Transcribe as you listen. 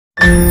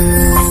Please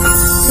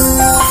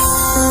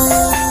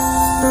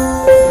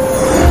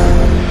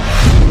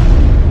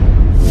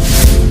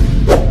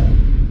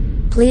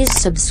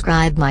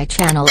subscribe my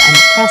channel and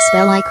press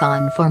bell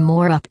icon for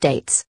more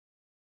updates.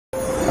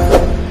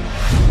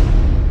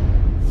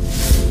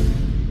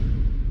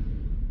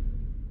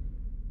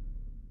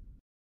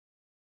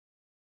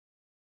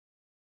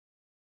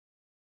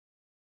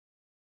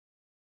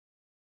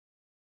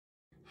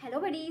 Hello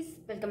buddies,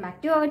 welcome back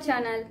to our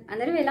channel.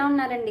 అందరూ ఎలా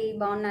ఉన్నారండి?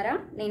 బాగున్నారా?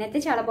 నేనైతే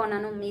చాలా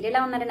బాగున్నాను. మీరు ఎలా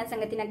ఉన్నారన్న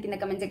సంగతి నాకు కింద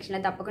కమెంట్ సెక్షన్లో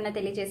తప్పకుండా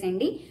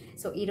తెలియజేసేయండి.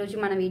 సో ఈరోజు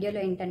మన వీడియోలో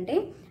ఏంటంటే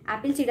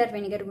యాపిల్ సిడర్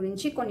వెనిగర్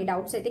గురించి కొన్ని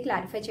డౌట్స్ అయితే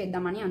క్లారిఫై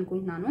చేద్దామని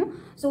అనుకుంటున్నాను.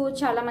 సో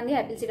చాలామంది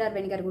యాపిల్ సిడర్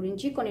వెనిగర్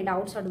గురించి కొన్ని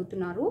డౌట్స్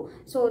అడుగుతున్నారు.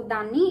 సో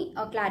దాన్ని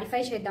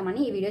క్లారిఫై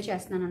చేద్దామని ఈ వీడియో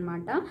చేస్తున్నాను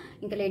అనమాట.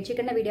 ఇంకా లేట్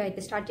చేయకుండా వీడియో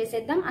అయితే స్టార్ట్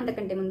చేసేద్దాం.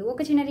 అంతకంటే ముందు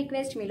ఒక చిన్న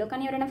రిక్వెస్ట్, మీలో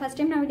కానీ ఎవరైనా ఫస్ట్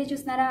టైం నా వీడియో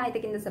చూస్తున్నారా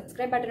అయితే కింద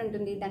సబ్స్క్రైబ్ బటన్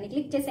ఉంటుంది, దాన్ని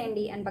క్లిక్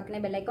చేసేయండి. అండ్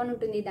పక్కనే బెల్ ఐకాన్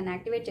ఉంటుంది, దాన్ని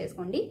యాక్టివేట్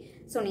చేసుకోండి.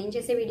 సో నేను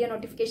చేసే వీడియో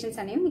నోటిఫికేషన్స్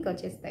అనేవి మీకు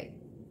వచ్చేస్తాయి.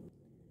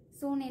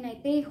 సో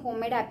నేనైతే home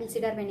made Apple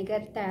cider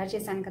vinegar తయారు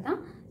చేశాను కదా,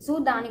 సో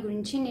దాని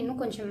గురించి నేను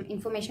కొంచెం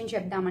ఇన్ఫర్మేషన్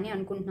చెప్దామని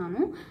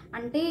అనుకుంటున్నాను.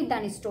 అంటే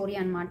దాని స్టోరీ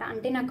అనమాట.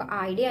 అంటే నాకు ఆ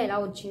ఐడియా ఎలా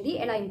వచ్చింది,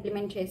 ఎలా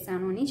ఇంప్లిమెంట్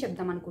చేశాను అని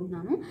చెప్దాం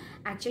అనుకుంటున్నాను.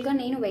 యాక్చువల్గా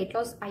నేను వెయిట్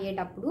లాస్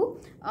అయ్యేటప్పుడు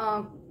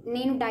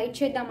నేను డైట్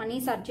చేద్దామని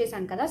సర్చ్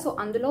చేశాను కదా, సో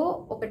అందులో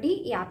ఒకటి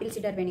ఈ యాపిల్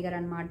సిడర్ వెనిగర్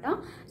అనమాట.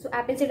 సో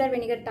యాపిల్ సిడర్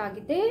వెనిగర్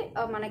తాగితే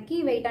మనకి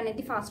వెయిట్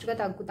అనేది ఫాస్ట్గా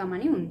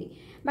తగ్గుతామని ఉంది.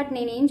 బట్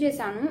నేనేం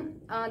చేశాను,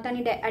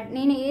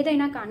 నేను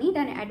ఏదైనా కానీ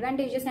దాని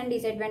అడ్వాంటేజెస్ అండ్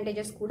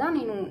డిసడ్వాంటేజెస్ కూడా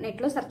నేను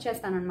నెట్లో సెర్చ్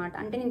చేస్తాను అనమాట.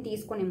 అంటే నేను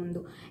తీసుకునే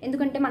ముందు,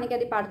 ఎందుకంటే మనకి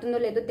అది పడుతుందో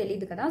లేదో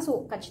తెలియదు కదా. సో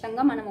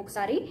ఖచ్చితంగా మనం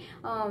ఒకసారి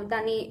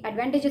దాని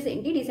అడ్వాంటేజెస్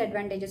ఏంటి,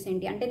 డిసడ్వాంటేజెస్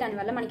ఏంటి, అంటే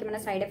దానివల్ల మనకి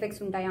ఏమైనా సైడ్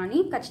ఎఫెక్ట్స్ ఉంటాయా అని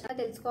ఖచ్చితంగా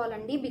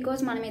తెలుసుకోవాలండి.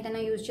 బికాజ్ మనం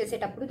ఏదైనా యూజ్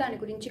చేసేటప్పుడు దాని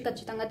గురించి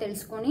ఖచ్చితంగా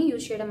తెలుసుకొని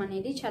యూజ్ చేయడం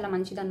అనేది చాలా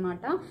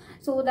మంచిదన్నమాట.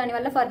 సో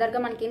దానివల్ల ఫర్దర్గా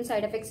మనకి ఏం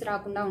సైడ్ ఎఫెక్ట్స్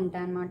రాకుండా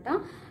ఉంటాయన్నమాట.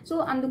 సో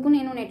అందుకు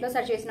నేను నెట్లో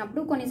సెర్చ్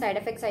చేసినప్పుడు కొన్ని సైడ్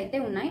ఎఫెక్ట్స్ అయితే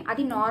ఉన్నాయి.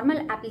 అది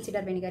నార్మల్ యాపిల్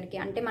సిడర్ వెనిగర్కి,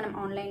 అంటే మనం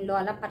ఆన్లైన్లో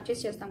అలా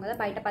పర్చేస్ చేస్తాం కదా,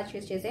 బయట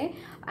పర్చేస్ చేసే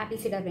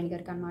యాపిల్ సిడర్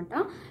వెనిగర్కి అనమాట.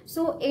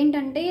 సో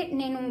ఏంటంటే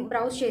నేను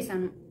బ్రౌజ్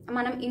చేశాను,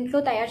 మనం ఇంట్లో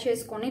తయారు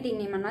చేసుకొని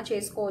దీన్ని ఏమన్నా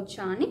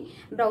చేసుకోవచ్చా అని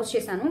బ్రౌజ్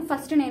చేశాను.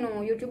 ఫస్ట్ నేను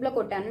యూట్యూబ్లో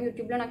కొట్టాను,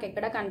 యూట్యూబ్లో నాకు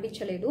ఎక్కడా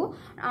కనిపించలేదు.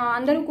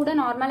 అందరూ కూడా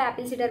నార్మల్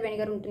యాపిల్ సిడర్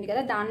వెనిగర్ ఉంటుంది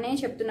కదా దాన్నే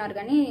చెప్తున్నారు,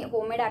 కానీ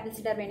home made Apple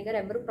cider vinegar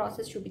ఎవరు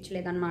ప్రాసెస్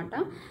చూపించలేదు అనమాట.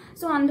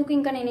 సో అందుకు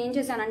ఇంకా నేను ఏం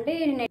చేశానంటే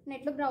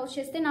నెట్లో బ్రౌజ్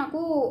చేస్తే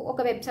నాకు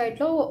ఒక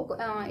వెబ్సైట్లో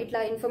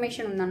ఇట్లా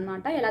ఇన్ఫర్మేషన్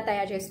ఉందన్నమాట, ఎలా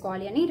తయారు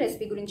చేసుకోవాలి అని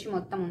రెసిపీ గురించి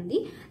మొత్తం ఉంది.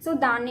 సో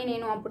దాన్ని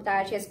నేను అప్పుడు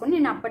తయారు చేసుకొని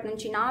నేను అప్పటి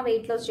నుంచి నా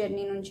వెయిట్ లాస్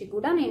జర్నీ నుంచి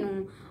కూడా నేను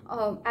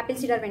యాపిల్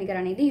సిడర్ వెనిగర్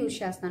అనేది యూజ్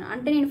చేస్తాను.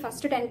 అంటే నేను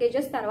ఫస్ట్ 10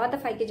 kgs తర్వాత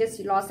 5 kgs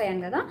లాస్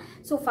అయ్యాను కదా,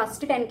 సో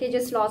ఫస్ట్ 10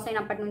 kgs లాస్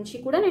అయినప్పటి నుంచి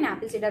కూడా నేను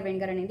యాపిల్ సిడర్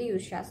వెనిగర్ అనేది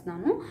యూజ్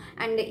చేస్తున్నాను.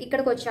 అండ్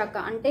ఇక్కడికి వచ్చాక,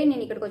 అంటే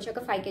నేను ఇక్కడికి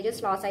వచ్చాక 5 kgs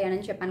లాస్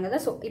అయ్యానని చెప్పాను కదా,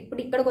 సో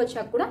ఇప్పుడు ఇక్కడికి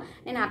వచ్చాక కూడా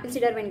నేను యాపిల్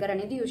సిడర్ వెనిగర్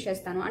అనేది యూజ్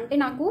చేస్తాను. అంటే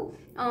నాకు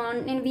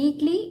నేను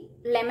weekly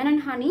lemon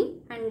and honey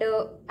and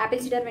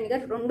Apple cider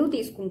vinegar 2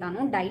 తీసుకుంటాను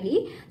డైలీ.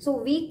 సో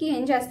వీక్కి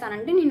ఏం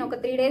చేస్తానంటే నేను ఒక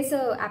 3 days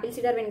యాపిల్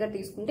సిడర్ వెనిగర్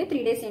తీసుకుంటే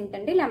 3 days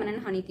ఏంటంటే లెమన్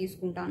అండ్ హనీ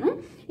తీసుకుంటాను.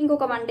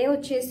 ఇంకొక 1 day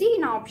వచ్చేసి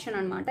నా ఆప్షన్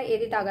అనమాట,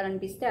 ఏది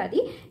తాగాలనిపిస్తే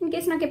అది. ఇన్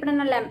కేస్ నాకు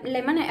ఎప్పుడన్నా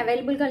లెమన్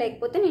అవైలబుల్గా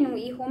లేకపోతే నేను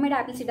ఈ హోమ్ మేడ్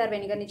యాపిల్ సిడర్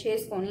వెనిగర్ని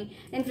చేసుకొని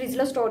నేను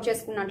ఫ్రిడ్జ్లో స్టోర్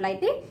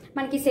చేసుకున్నట్లయితే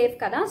మనకి సేఫ్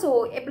కదా. సో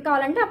ఎప్పుడు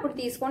కావాలంటే అప్పుడు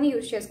తీసుకొని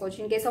యూజ్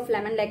చేసుకోవచ్చు. ఇన్ కేస్ ఆఫ్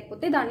లెమన్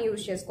లేకపోతే దాన్ని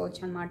యూజ్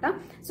చేసుకోవచ్చు అనమాట.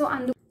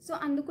 సో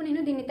అందుకు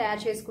నేను దీన్ని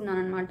తయారు చేసుకున్నాను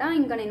అనమాట.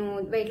 ఇంకా నేను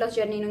వెయిట్ లాస్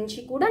జర్నీ నుంచి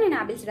కూడా నేను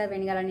యాపిల్ సిడర్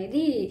వెనిగర్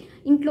అనేది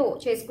ఇంట్లో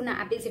చేసుకున్న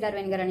యాపిల్ సిడర్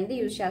వెనిగర్ అనేది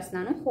యూజ్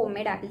చేస్తున్నాను, home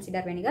made Apple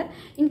cider vinegar.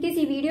 In case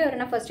ఈ వీడియో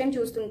ఎవరైనా ఫస్ట్ టైం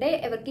చూస్తుంటే,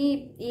 ఎవరికి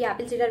ఈ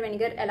యాపిల్ సిడర్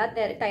వెనిగర్ ఎలా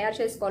తయారు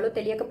చేసుకోవాలో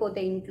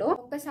తెలియకపోతే ఇంట్లో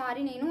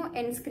ఒక్కసారి నేను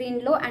ఎండ్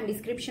స్క్రీన్లో అండ్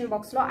డిస్క్రిప్షన్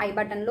బాక్స్లో ఐ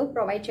బటన్లో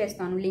ప్రొవైడ్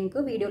చేస్తాను లింక్,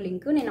 వీడియో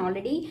లింక్. నేను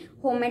already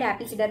home made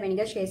Apple cider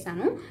vinegar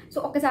చేశాను. సో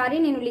ఒకసారి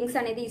నేను లింక్స్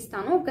అనేది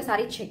ఇస్తాను,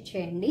 ఒక్కసారి చెక్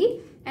చేయండి.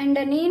 అండ్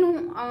నేను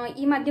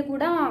ఈ మధ్య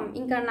కూడా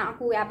ఇంకా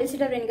నాకు యాపిల్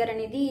సిడర్ వెనిగర్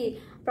అనేది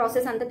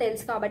ప్రాసెస్ అంతా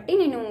తెలుసు కాబట్టి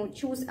నేను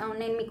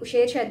మీకు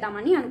షేర్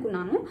చేద్దామని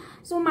అనుకున్నాను.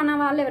 సో మన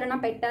వాళ్ళు ఎవరైనా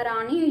పెట్టారా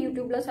అని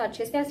యూట్యూబ్లో సర్చ్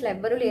చేస్తే అసలు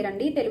ఎవ్వరూ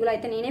లేరండి. తెలుగులో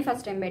అయితే నేనే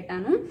ఫస్ట్ టైం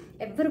పెట్టాను,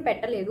 ఎవ్వరు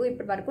పెట్టలేదు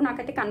ఇప్పటి వరకు,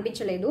 నాకైతే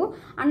కనిపించలేదు.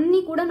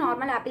 అన్నీ కూడా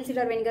నార్మల్ యాపిల్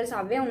సిడర్ వెనిగర్స్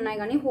అవే ఉన్నాయి,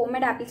 కానీ home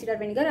made Apple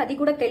cider vinegar అది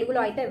కూడా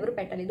తెలుగులో అయితే ఎవరు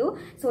పెట్టలేదు.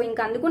 సో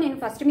ఇంకా అందుకు నేను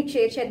ఫస్ట్ మీకు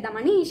షేర్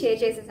చేద్దామని షేర్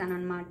చేసేసాను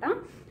అనమాట.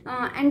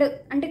 అండ్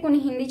అంటే కొన్ని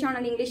హిందీ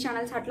ఛానల్, ఇంగ్లీష్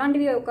ఛానల్స్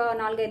అట్లాంటివి ఒక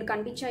 4-5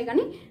 కనిపించాయి,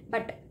 కానీ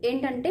బట్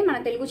ఏంటంటే మన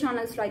తెలుగు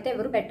ఛానల్స్లో అయితే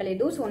ఎవరు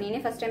పెట్టలేదు. సో నేనే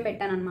ఫస్ట్ టైం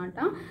పెట్టాను అనమాట.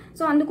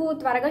 సో అందుకు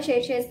త్వరగా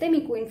షేర్ చేస్తే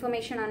మీకు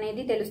ఇన్ఫర్మేషన్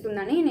అనేది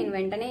తెలుస్తుందని నేను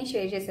వెంటనే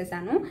షేర్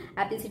చేసేసాను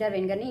యాపిల్ సిడర్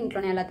వెనిగర్ని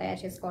ఇంట్లోనే ఎలా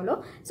తయారు చేసుకోవాలో.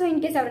 సో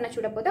ఇన్ కేస్ ఎవరైనా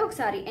చూడకపోతే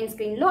ఒకసారి ఎండ్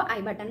స్క్రీన్లో ఐ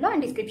బటన్లో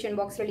అండ్ డిస్క్రిప్షన్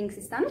బాక్స్లో లింక్స్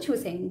ఇస్తాను,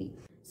 చూసేయండి.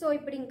 సో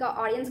ఇప్పుడు ఇంకా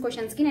ఆడియన్స్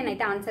క్వశ్చన్స్కి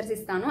నేనైతే ఆన్సర్స్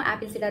ఇస్తాను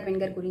యాపిల్ సిడర్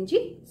వెనిగర్ గురించి.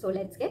 So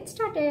let's get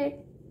started.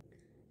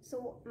 So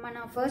మన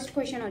ఫస్ట్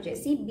క్వశ్చన్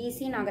వచ్చేసి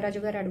బీసీ నాగరాజు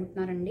గారు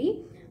అడుగుతున్నారండి.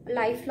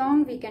 Life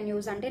long we can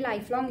use అంటే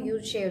లైఫ్ లాంగ్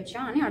యూజ్ చేయొచ్చా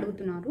అని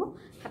అడుగుతున్నారు.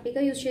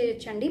 హ్యాపీగా యూజ్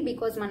చేయొచ్చండి,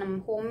 బికాజ్ మనం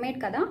హోమ్ మేడ్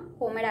కదా,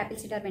 home made Apple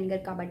cider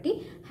vinegar కాబట్టి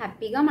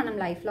హ్యాపీగా మనం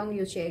లైఫ్ లాంగ్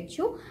యూజ్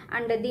చేయొచ్చు.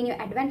 అండ్ దీని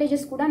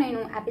అడ్వాంటేజెస్ కూడా నేను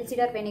యాపిల్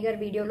సిడర్ వెనిగర్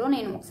వీడియోలో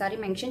నేను ఒకసారి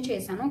మెన్షన్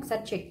చేశాను,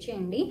 ఒకసారి చెక్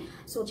చేయండి.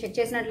 సో చెక్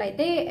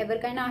చేసినట్లయితే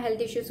ఎవరికైనా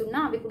హెల్త్ ఇష్యూస్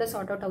ఉన్నా అవి కూడా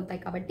సార్ట్అవుట్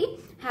అవుతాయి కాబట్టి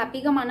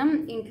హ్యాపీగా మనం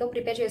ఇంట్లో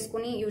ప్రిపేర్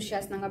చేసుకుని యూజ్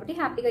చేస్తున్నాం కాబట్టి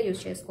హ్యాపీగా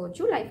యూజ్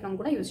చేసుకోవచ్చు, లైఫ్ లాంగ్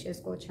కూడా యూజ్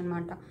చేసుకోవచ్చు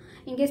అనమాట.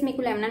 ఇన్ కేస్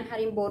మీకు లెమన్ అండ్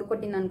హనీ బోర్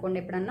కొట్టింది అనుకోండి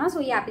ఎప్పుడన్నా, సో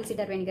ఈ యాపిల్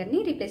సిడర్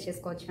వెనిగర్ని రీప్లేస్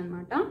చేసుకోవచ్చు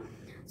అనమాట.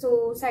 సో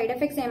సైడ్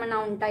ఎఫెక్ట్స్ ఏమైనా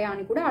ఉంటాయా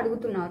అని కూడా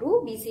అడుగుతున్నారు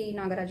బీసీ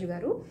నాగరాజు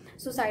గారు.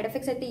 సో సైడ్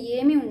ఎఫెక్ట్స్ అయితే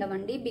ఏమీ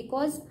ఉండవండి,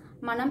 బికాజ్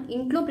మనం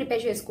ఇంట్లో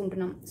ప్రిపేర్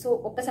చేసుకుంటున్నాం. సో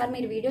ఒక్కసారి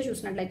మీరు వీడియో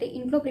చూసినట్లయితే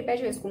ఇంట్లో ప్రిపేర్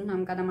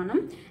చేసుకుంటున్నాం కదా, మనం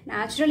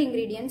న్యాచురల్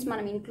ఇంగ్రీడియంట్స్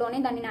మనం ఇంట్లోనే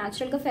దాన్ని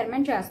న్యాచురల్గా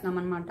ఫెర్మెంట్ చేస్తున్నాం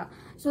అనమాట.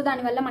 సో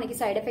దానివల్ల మనకి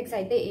సైడ్ ఎఫెక్ట్స్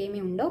అయితే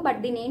ఏమీ ఉండవు.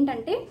 బట్ దీని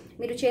ఏంటంటే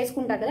మీరు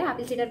చేసుకుంటారు కదా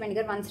Apple cider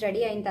vinegar, once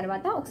ready అయిన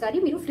తర్వాత ఒకసారి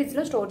మీరు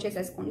ఫ్రిడ్జ్లో స్టోర్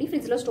చేసేసుకోండి.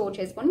 ఫ్రిడ్జ్లో స్టోర్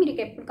చేసుకొని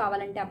మీకు ఎప్పుడు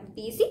కావాలంటే అప్పుడు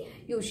తీసి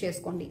యూజ్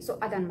చేసుకోండి. సో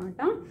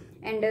అదనమాట.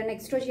 అండ్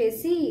నెక్స్ట్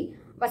వచ్చేసి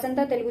వసంత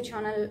తెలుగు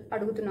ఛానల్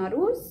అడుగుతున్నారు,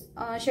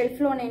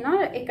 షెల్ఫ్లోనైనా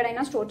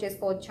ఎక్కడైనా స్టోర్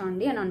చేసుకోవచ్చా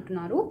అండి అని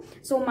అంటున్నారు.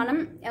 సో మనం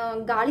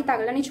గాలి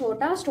తగలని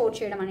చోట స్టోర్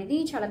చేయడం అనేది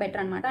చాలా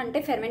బెటర్ అనమాట.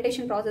 అంటే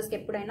ఫెర్మెంటేషన్ ప్రాసెస్కి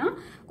ఎప్పుడైనా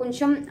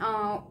కొంచెం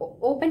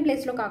ఓపెన్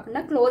ప్లేస్లో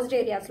కాకుండా క్లోజ్డ్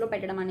ఏరియాస్లో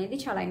పెట్టడం అనేది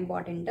చాలా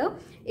ఇంపార్టెంట్,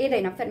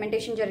 ఏదైనా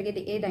ఫెర్మెంటేషన్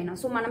జరిగేది ఏదైనా.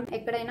 సో మనం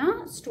ఎక్కడైనా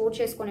స్టోర్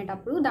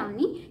చేసుకునేటప్పుడు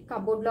దాన్ని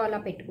కబోర్డ్లో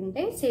అలా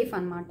పెట్టుకుంటే సేఫ్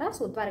అనమాట.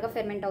 సో త్వరగా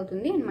ఫెర్మెంట్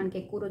అవుతుంది అండ్ మనకి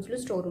ఎక్కువ రోజులు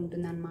స్టోర్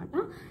ఉంటుంది అనమాట.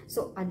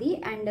 సో అది.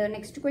 అండ్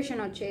నెక్స్ట్ క్వశ్చన్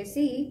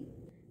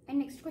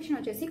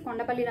వచ్చేసి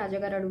కొండపల్లి రాజా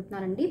గారు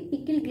అడుగుతున్నారండి,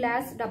 పికిల్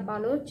గ్లాస్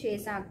డబ్బాలో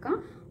చేశాక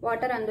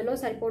వాటర్ అందులో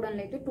సరిపోవడం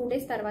లేదు, 2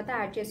 days తర్వాత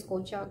యాడ్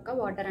చేసుకోవచ్చా అక్క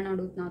వాటర్ అని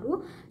అడుగుతున్నారు.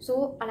 సో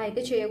అలా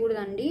అయితే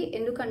చేయకూడదండి,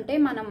 ఎందుకంటే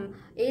మనం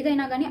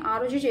ఏదైనా కానీ ఆ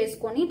రోజు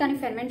చేసుకొని దాన్ని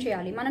ఫెర్మెంట్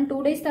చేయాలి. మనం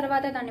 2 days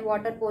తర్వాత దాన్ని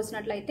వాటర్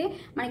పోసినట్లయితే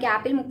మనకి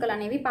యాపిల్ ముక్కలు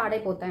అనేవి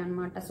పాడైపోతాయి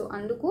అనమాట. సో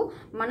అందుకు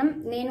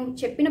నేను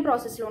చెప్పిన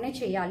ప్రాసెస్లోనే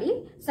చేయాలి.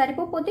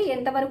 సరిపోతే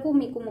ఎంతవరకు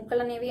మీకు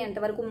ముక్కలు అనేవి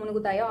ఎంతవరకు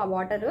మునుగుతాయో ఆ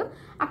వాటర్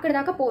అక్కడ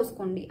దాకా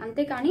పోసుకోండి,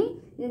 అంతేకాని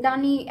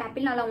దాన్ని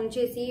యాపిల్ అలా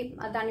ఉంచేసి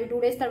దాన్ని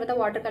 2 days తర్వాత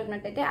వాటర్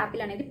కలిపినట్టయితే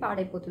యాపిల్ అనేది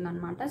పాడైపోతుంది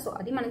అనమాట. సో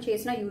అది మనం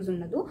చేసిన యూజ్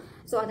ఉండదు.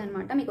 సో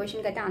అదనమాట. మీ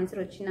క్వశ్చన్కి అయితే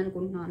ఆన్సర్ వచ్చింది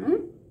అనుకుంటున్నాను.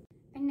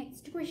 అండ్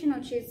నెక్స్ట్ క్వశ్చన్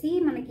వచ్చేసి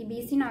మనకి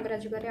బీసీ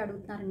నాగరాజు గారే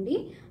అడుగుతున్నారండి,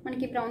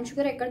 మనకి బ్రౌన్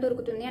షుగర్ ఎక్కడ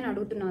దొరుకుతుంది అని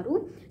అడుగుతున్నారు.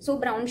 సో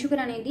బ్రౌన్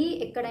షుగర్ అనేది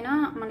ఎక్కడైనా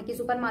మనకి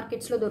సూపర్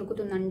మార్కెట్స్లో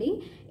దొరుకుతుందండి.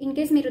 ఇన్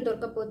కేస్ మీరు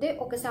దొరకకపోతే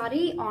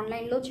ఒకసారి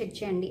ఆన్లైన్లో చెక్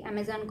చేయండి,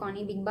 అమెజాన్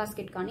కానీ బిగ్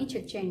బాస్కెట్ కానీ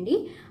చెక్ చేయండి,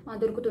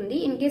 దొరుకుతుంది.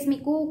 ఇన్ కేస్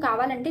మీకు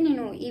కావాలంటే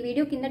నేను ఈ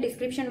వీడియో కింద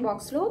డిస్క్రిప్షన్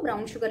బాక్స్లో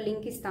బ్రౌన్ షుగర్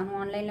లింక్ ఇస్తాను,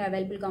 ఆన్లైన్లో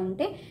అవైలబుల్గా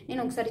ఉంటే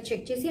నేను ఒకసారి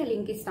చెక్ చేసి ఆ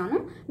లింక్ ఇస్తాను,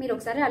 మీరు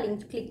ఒకసారి ఆ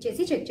లింక్ క్లిక్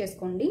చేసి చెక్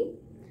చేసుకోండి.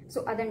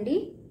 సో అదండి.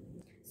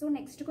 సో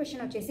నెక్స్ట్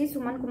క్వశ్చన్ వచ్చేసి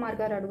సుమన్ కుమార్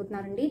గారు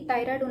అడుగుతున్నారండి,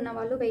 థైరాయిడ్ ఉన్న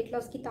వాళ్ళు వెయిట్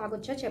లాస్కి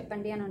తాగొచ్చా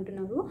చెప్పండి అని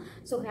అంటున్నారు.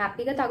 సో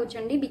హ్యాపీగా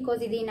తాగొచ్చండి,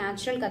 బికాజ్ ఇది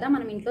న్యాచురల్ కదా,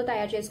 మనం ఇంట్లో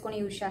తయారు చేసుకొని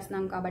యూజ్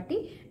చేస్తున్నాం కాబట్టి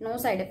no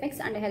side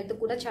effects and health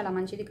కూడా చాలా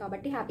మంచిది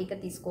కాబట్టి హ్యాపీగా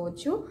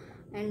తీసుకోవచ్చు.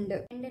 అండ్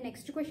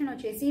నెక్స్ట్ క్వశ్చన్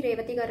వచ్చేసి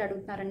రేవతి గారు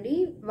అడుగుతున్నారండి,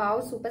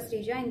 వావ్ సూపర్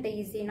శ్రీజ, ఇంత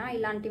ఈజీనా,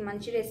 ఇలాంటి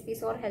మంచి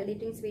recipes are healthy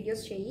things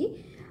videos చెయ్యి,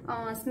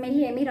 స్మెల్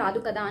ఏమీ రాదు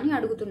కదా అని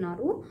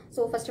అడుగుతున్నారు.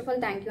 So first of all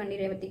thank you అండి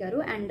రేవతి గారు.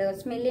 అండ్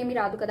స్మెల్ ఏమీ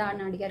రాదు కదా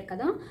అని అడిగారు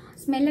కదా,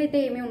 స్మెల్ అయితే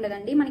ఏమీ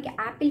ఉండదండి, మనకి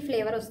యాపిల్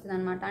ఫ్లేవర్ వస్తుంది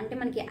అనమాట. అంటే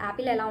మనకి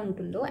యాపిల్ ఎలా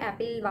ఉంటుందో,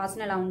 యాపిల్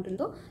వాసన ఎలా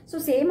ఉంటుందో సో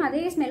సేమ్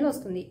అదే స్మెల్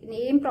వస్తుంది,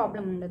 ఏం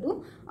ప్రాబ్లం ఉండదు.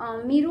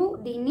 మీరు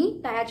దీన్ని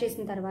తయారు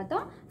చేసిన తర్వాత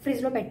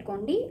ఫ్రిడ్జ్లో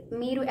పెట్టుకోండి.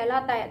 మీరు ఎలా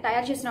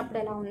తయారు చేసినప్పుడు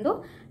ఎలా ఉందో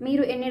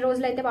మీరు ఎన్ని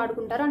రోజులు అయితే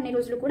వాడుకుంటారో అన్ని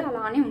రోజులు కూడా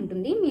అలానే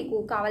ఉంటుంది. మీకు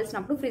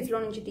కావాల్సినప్పుడు ఫ్రిడ్జ్లో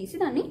నుంచి తీసి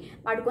దాన్ని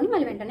వాడుకొని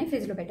మళ్ళీ వెంటనే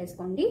ఫ్రిడ్జ్లో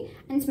పెట్టేసుకోండి.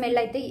 అండ్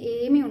స్మెల్ అయితే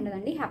ఏమీ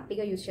ఉండదండి,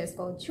 హ్యాపీగా యూజ్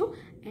చేసుకోవచ్చు.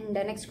 అండ్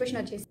నెక్స్ట్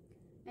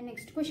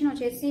క్వశ్చన్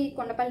వచ్చేసి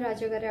కొండపల్లి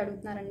రాజా గారు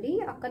అడుగుతున్నారండి,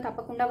 అక్క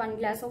తప్పకుండా 1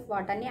 glass ఆఫ్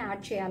వాటర్ని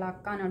యాడ్ చేయాలా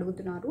అక్క అని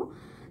అడుగుతున్నారు.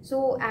 సో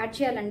యాడ్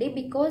చేయాలండి,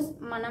 బికాజ్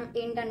మనం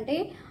ఏంటంటే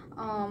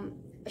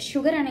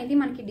షుగర్ అనేది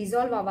మనకి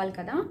డిజాల్వ్ అవ్వాలి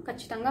కదా,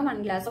 ఖచ్చితంగా 1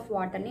 glass ఆఫ్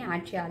వాటర్ని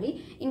యాడ్ చేయాలి.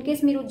 ఇన్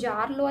కేస్ మీరు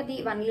జార్లో అది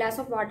 1 glass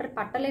ఆఫ్ వాటర్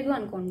పట్టలేదు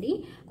అనుకోండి,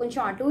 కొంచెం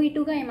అటు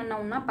ఇటుగా ఏమన్నా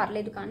ఉన్నా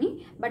పర్లేదు, కానీ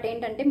బట్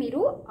ఏంటంటే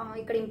మీరు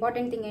ఇక్కడ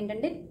ఇంపార్టెంట్ థింగ్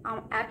ఏంటంటే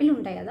యాపిల్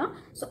ఉంటాయి కదా,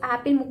 సో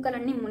యాపిల్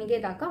ముక్కలన్నీ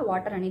మునిగేదాకా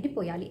వాటర్ అనేది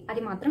పోయాలి,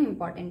 అది మాత్రం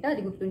ఇంపార్టెంట్,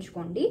 అది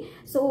గుర్తుంచుకోండి.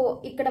 సో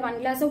ఇక్కడ 1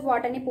 glass ఆఫ్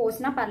వాటర్ని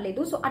పోసినా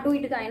పర్లేదు, సో అటు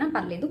ఇటుగా అయినా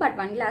పర్లేదు, బట్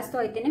 1 glassతో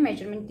అయితేనే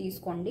మెజర్మెంట్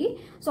తీసుకోండి.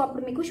 సో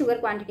అప్పుడు మీకు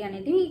షుగర్ క్వాంటిటీ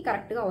అనేది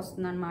కరెక్ట్గా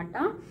వస్తుంది అనమాట.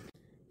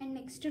 అండ్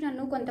నెక్స్ట్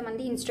నన్ను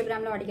కొంతమంది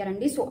ఇన్స్టాగ్రామ్లో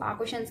అడిగారండి, సో ఆ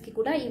క్వశ్చన్స్కి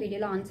కూడా ఈ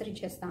వీడియోలో ఆన్సర్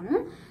ఇచ్చేస్తాను.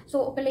 సో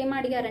ఒకళ్ళు ఏం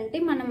అడిగారంటే,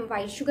 మనం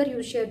వైట్ షుగర్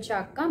యూజ్ చేయొచ్చా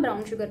అక్క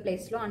బ్రౌన్ షుగర్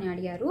ప్లేస్లో అని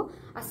అడిగారు.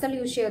 అస్సలు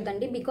యూజ్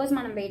చేయొద్దండి, బికాజ్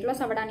మనం వెయిట్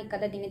లాస్ అవ్వడానికి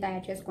కదా దీన్ని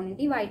తయారు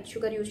చేసుకునేది. వైట్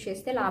షుగర్ యూజ్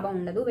చేస్తే లాభం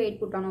ఉండదు, వెయిట్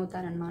పుట్ ఆన్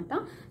అవుతారనమాట.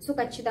 సో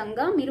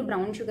ఖచ్చితంగా మీరు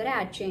బ్రౌన్ షుగర్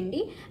యాడ్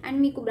చేయండి.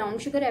 అండ్ మీకు బ్రౌన్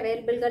షుగర్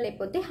అవైలబుల్గా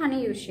లేకపోతే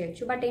హనీ యూజ్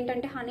చేయొచ్చు, బట్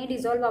ఏంటంటే హనీ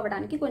డిజాల్వ్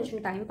అవ్వడానికి కొంచెం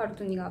టైం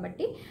పడుతుంది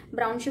కాబట్టి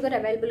బ్రౌన్ షుగర్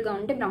అవైలబుల్గా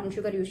ఉంటే బ్రౌన్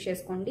షుగర్ యూజ్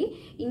చేసుకోండి.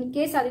 ఇన్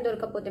కేస్ అది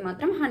దొరకకపోతే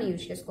మాత్రం హనీ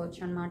యూజ్ చేసుకోవచ్చు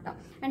చేసుకోవచ్చు అనమాట.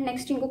 అండ్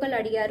నెక్స్ట్ ఇంకొకరు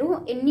అడిగారు,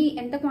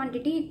 ఎంత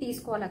క్వాంటిటీ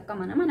తీసుకోవాలక్క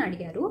మనం అని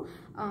అడిగారు.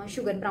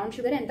 షుగర్, బ్రౌన్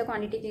షుగర్ ఎంత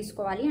క్వాంటిటీ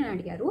తీసుకోవాలి అని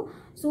అడిగారు.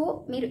 సో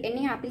మీరు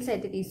ఎన్ని యాపిల్స్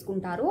అయితే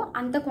తీసుకుంటారో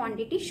అంత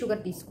క్వాంటిటీ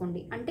షుగర్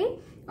తీసుకోండి. అంటే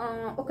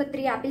ఒక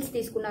 3 యాపిల్స్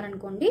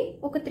తీసుకున్నారనుకోండి,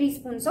 ఒక 3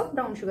 స్పూన్స్ ఆఫ్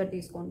బ్రౌన్ షుగర్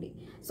తీసుకోండి.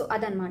 సో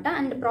అదనమాట.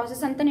 అండ్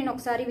ప్రాసెస్ అంతా నేను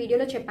ఒకసారి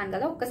వీడియోలో చెప్పాను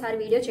కదా, ఒక్కసారి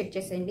వీడియో చెక్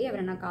చేసేయండి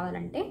ఎవరైనా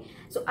కావాలంటే.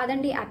 సో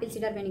అదండి యాపిల్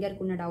సిడర్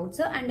వెనిగర్కి ఉన్న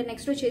డౌట్స్. అండ్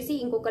నెక్స్ట్ వచ్చేసి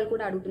ఇంకొకరు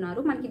కూడా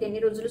అడుగుతున్నారు, మనకి ఇది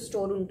ఎన్ని రోజులు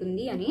స్టోర్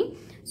ఉంటుంది అని.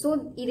 సో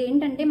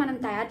ఇదేంటంటే మనం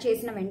తయారు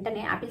చేసిన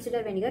వెంటనే యాపిల్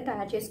సిడర్ వెనిగర్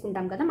తయారు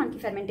చేసుకుంటాం కదా, మనకి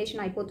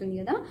ఫెర్మెంటేషన్ అయిపోతుంది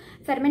కదా.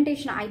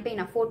 ఫెర్మెంటేషన్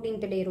అయిపోయిన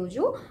 14th డే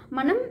రోజు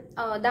మనం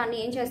దాన్ని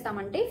ఏం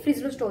చేస్తామంటే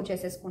ఫ్రిడ్జ్లో స్టోర్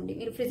చేసేసుకోండి.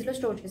 మీరు ఫ్రిడ్జ్లో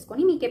స్టోర్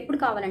చేసుకొని మీకు ఎప్పుడు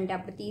కావాలంటే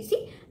అప్పుడు తీసి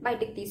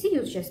బయటకు తీసి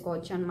యూజ్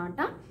చేసుకోవచ్చు అనమాట.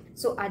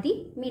 సో అది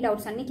మీ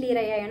డౌట్స్ అన్ని క్లియర్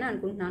అయ్యాయని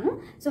అనుకుంటున్నాను.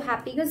 సో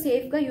హ్యాపీగా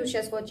సేఫ్గా యూజ్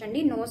చేసుకోవచ్చండి,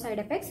 నో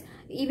సైడ్ ఎఫెక్ట్స్.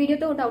 ఈ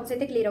వీడియోతో డౌట్స్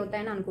అయితే క్లియర్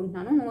అవుతాయని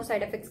అనుకుంటున్నాను. నో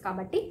సైడ్ ఎఫెక్ట్స్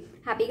కాబట్టి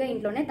హ్యాపీగా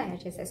ఇంట్లోనే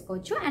తయారు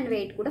చేసేసుకోవచ్చు. అండ్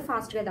వెయిట్ కూడా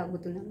ఫాస్ట్గా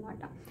తగ్గుతుంది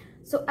అనమాట.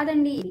 సో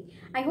అదండి.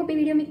 ఐ హోప్ ఈ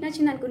వీడియో మీకు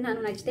నచ్చింది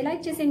అనుకుంటున్నాను. నచ్చితే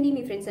లైక్ చేసేయండి,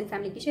 మీ ఫ్రెండ్స్ అండ్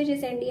ఫ్యామిలీకి షేర్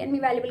చేసేయండి. అండ్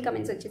మీ వాల్యుబుల్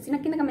కమెంట్స్ వచ్చేసి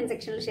నాకు కింద కమెంట్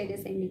సెక్షన్లో షేర్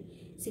చేసేయండి.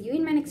 See you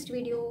in my next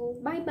video.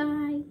 Bye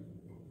bye.